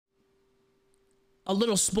a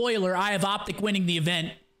little spoiler, I have Optic winning the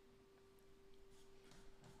event.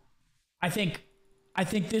 I think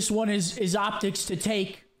this one is Optic's to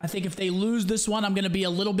take. I think if they lose this one, I'm going to be a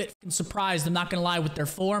little bit surprised. I'm not going to lie with their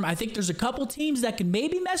form. I think there's a couple teams that can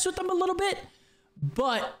maybe mess with them a little bit.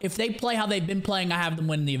 But if they play how they've been playing, I have them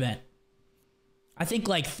winning the event. I think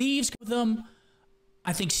like Thieves with them.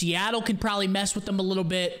 I think Seattle can probably mess with them a little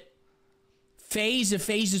bit. FaZe, if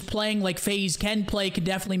FaZe is playing like FaZe can play, could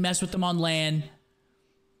definitely mess with them on LAN.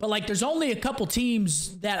 But like there's only a couple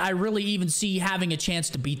teams that I really even see having a chance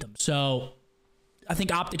to beat them. So I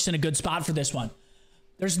think Optic's in a good spot for this one.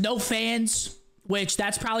 There's no fans, which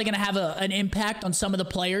that's probably going to have an impact on some of the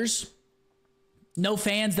players. No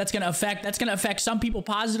fans, that's going to affect some people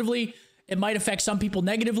positively. It might affect some people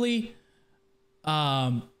negatively.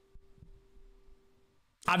 Obviously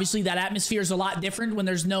that atmosphere is a lot different when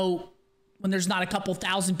there's not a couple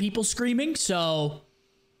thousand people screaming. So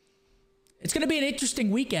it's going to be an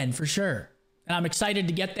interesting weekend for sure. And I'm excited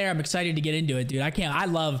to get there. I'm excited to get into it, dude. I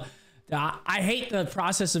hate the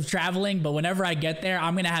process of traveling, but whenever I get there,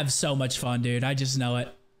 I'm going to have so much fun, dude. I just know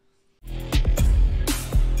it.